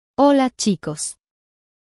Hola chicos.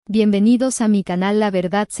 Bienvenidos a mi canal La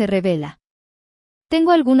Verdad se Revela.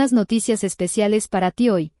 Tengo algunas noticias especiales para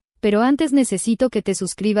ti hoy, pero antes necesito que te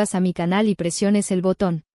suscribas a mi canal y presiones el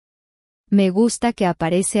botón me gusta que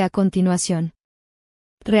aparece a continuación.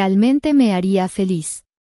 Realmente me haría feliz.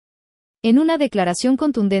 En una declaración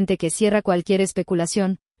contundente que cierra cualquier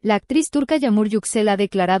especulación, la actriz turca Yagmur Yuksel ha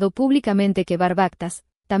declarado públicamente que Baktas,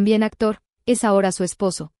 también actor, es ahora su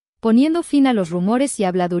esposo, poniendo fin a los rumores y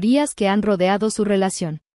habladurías que han rodeado su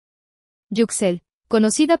relación. Yuksel,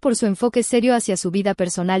 conocida por su enfoque serio hacia su vida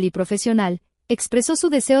personal y profesional, expresó su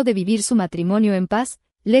deseo de vivir su matrimonio en paz,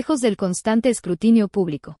 lejos del constante escrutinio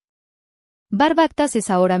público. Baktas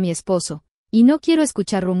es ahora mi esposo, y no quiero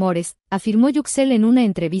escuchar rumores, afirmó Yuksel en una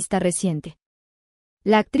entrevista reciente.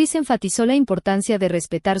 La actriz enfatizó la importancia de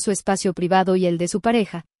respetar su espacio privado y el de su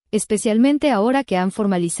pareja, especialmente ahora que han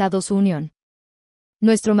formalizado su unión.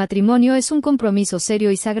 Nuestro matrimonio es un compromiso serio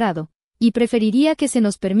y sagrado, y preferiría que se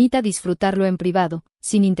nos permita disfrutarlo en privado,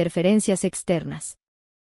 sin interferencias externas.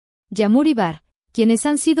 Yagmur y Baris, quienes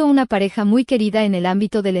han sido una pareja muy querida en el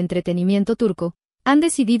ámbito del entretenimiento turco, han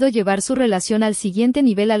decidido llevar su relación al siguiente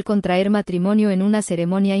nivel al contraer matrimonio en una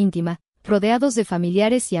ceremonia íntima, rodeados de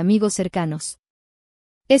familiares y amigos cercanos.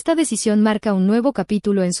 Esta decisión marca un nuevo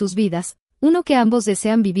capítulo en sus vidas, uno que ambos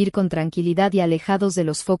desean vivir con tranquilidad y alejados de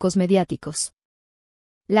los focos mediáticos.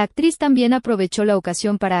 La actriz también aprovechó la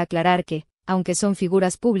ocasión para aclarar que, aunque son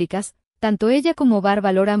figuras públicas, tanto ella como Baris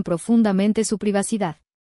valoran profundamente su privacidad.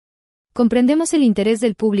 Comprendemos el interés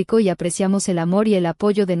del público y apreciamos el amor y el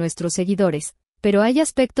apoyo de nuestros seguidores, pero hay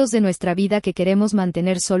aspectos de nuestra vida que queremos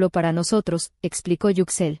mantener solo para nosotros, explicó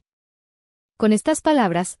Yuksel. Con estas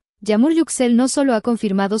palabras, Yagmur Yuksel no solo ha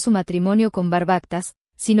confirmado su matrimonio con Baktas,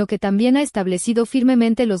 sino que también ha establecido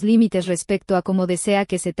firmemente los límites respecto a cómo desea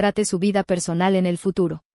que se trate su vida personal en el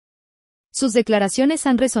futuro. Sus declaraciones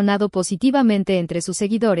han resonado positivamente entre sus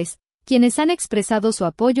seguidores, quienes han expresado su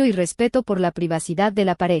apoyo y respeto por la privacidad de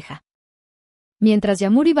la pareja. Mientras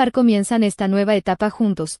Yagmur y Baris comienzan esta nueva etapa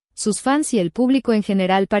juntos, sus fans y el público en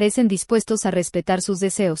general parecen dispuestos a respetar sus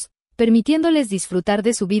deseos, permitiéndoles disfrutar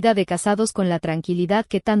de su vida de casados con la tranquilidad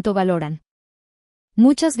que tanto valoran.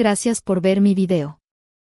 Muchas gracias por ver mi video.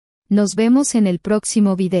 Nos vemos en el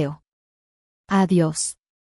próximo video. Adiós.